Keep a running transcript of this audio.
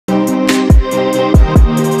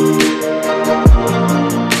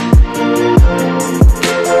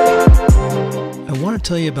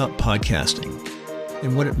tell you about podcasting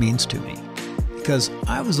and what it means to me, because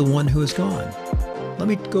I was the one who was gone. Let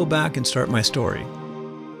me go back and start my story.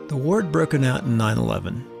 The war had broken out in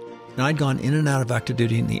 9/11, and I'd gone in and out of active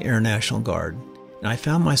duty in the Air National Guard, and I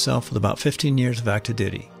found myself with about 15 years of active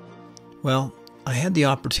duty. Well, I had the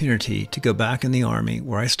opportunity to go back in the Army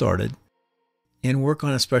where I started and work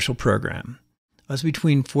on a special program. I was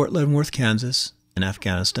between Fort Leavenworth, Kansas, and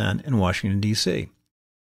Afghanistan and Washington, D.C.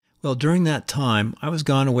 Well, during that time, I was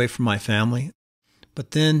gone away from my family,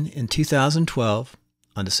 but then in 2012,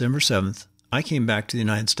 on December 7th, I came back to the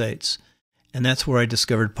United States, and that's where I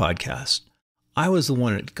discovered podcasts. I was the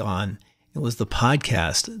one that had gone. It was the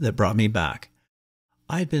podcast that brought me back.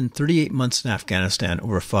 I had been 38 months in Afghanistan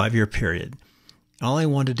over a 5-year period. All I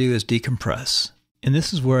wanted to do is decompress. And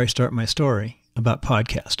this is where I start my story about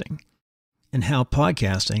podcasting and how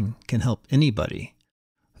podcasting can help anybody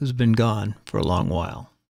who's been gone for a long while.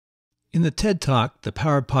 In the TED Talk, The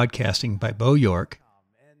Power of Podcasting by Bo York,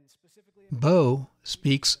 Bo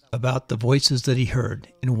speaks about the voices that he heard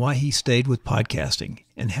and why he stayed with podcasting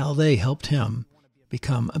and how they helped him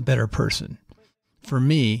become a better person. For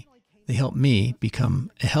me, they helped me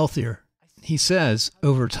become a healthier. He says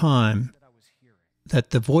over time that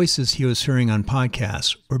the voices he was hearing on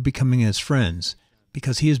podcasts were becoming his friends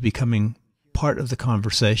because he is becoming part of the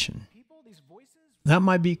conversation. That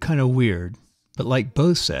might be kind of weird, but like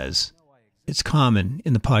Bo says, it's common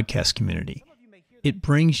in the podcast community. It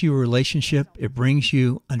brings you a relationship, it brings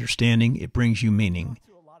you understanding, it brings you meaning.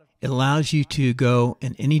 It allows you to go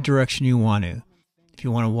in any direction you want to. If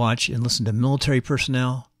you want to watch and listen to military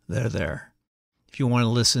personnel, they're there. If you want to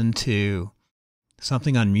listen to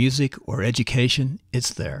something on music or education,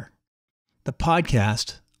 it's there. The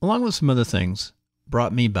podcast, along with some other things,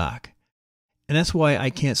 brought me back. And that's why I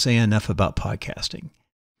can't say enough about podcasting.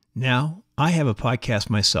 Now, I have a podcast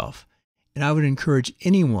myself, and I would encourage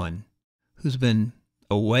anyone who's been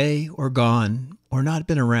away or gone or not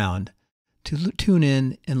been around to tune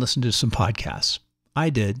in and listen to some podcasts. I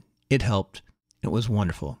did. It helped. It was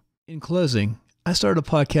wonderful. In closing, I started a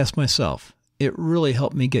podcast myself. It really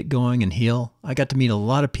helped me get going and heal. I got to meet a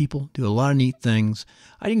lot of people, do a lot of neat things.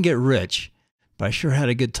 I didn't get rich, but I sure had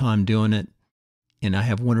a good time doing it, and I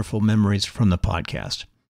have wonderful memories from the podcast.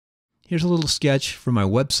 Here's a little sketch from my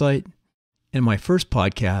website, and my first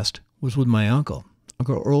podcast was with my Uncle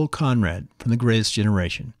Earl Conrad from The Greatest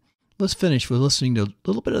Generation. Let's finish with listening to a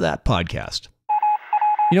little bit of that podcast.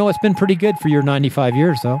 You know, it's been pretty good for your 95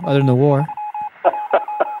 years, though, other than the war.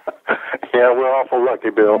 Yeah, we're awful lucky,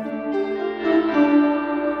 Bill.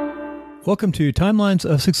 Welcome to Timelines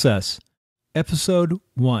of Success, Episode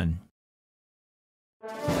 1.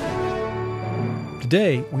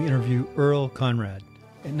 Today, we interview Earl Conrad.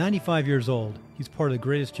 At 95 years old, he's part of the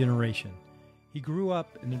greatest generation. He grew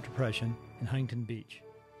up in the Depression in Huntington Beach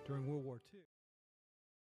during World War II.